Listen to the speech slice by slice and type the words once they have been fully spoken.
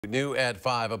New at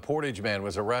 5, a Portage man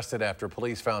was arrested after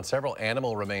police found several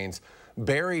animal remains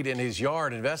buried in his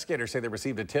yard. Investigators say they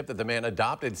received a tip that the man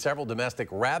adopted several domestic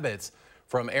rabbits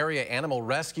from area animal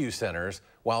rescue centers.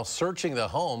 While searching the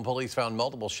home, police found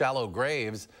multiple shallow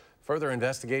graves. Further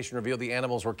investigation revealed the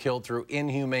animals were killed through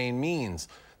inhumane means.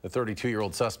 The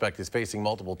 32-year-old suspect is facing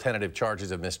multiple tentative charges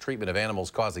of mistreatment of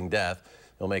animals causing death.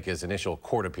 He'll make his initial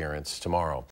court appearance tomorrow.